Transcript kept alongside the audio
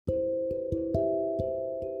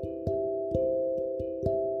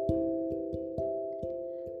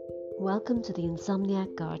Welcome to the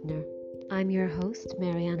Insomniac Gardener. I'm your host,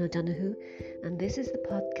 Marianne O'Donoghue, and this is the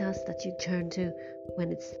podcast that you turn to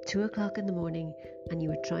when it's 2 o'clock in the morning and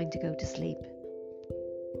you are trying to go to sleep.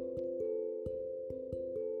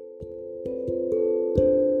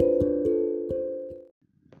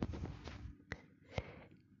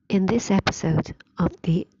 In this episode of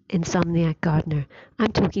the Insomniac Gardener,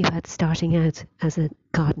 I'm talking about starting out as a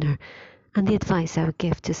gardener and the advice I would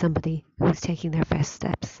give to somebody who's taking their first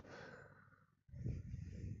steps.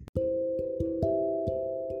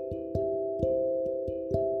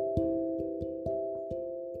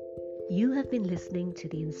 You have been listening to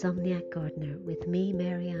the Insomniac Gardener with me,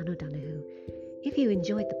 Marianne O'Donoghue. If you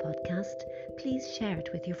enjoyed the podcast, please share it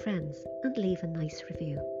with your friends and leave a nice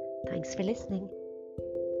review. Thanks for listening.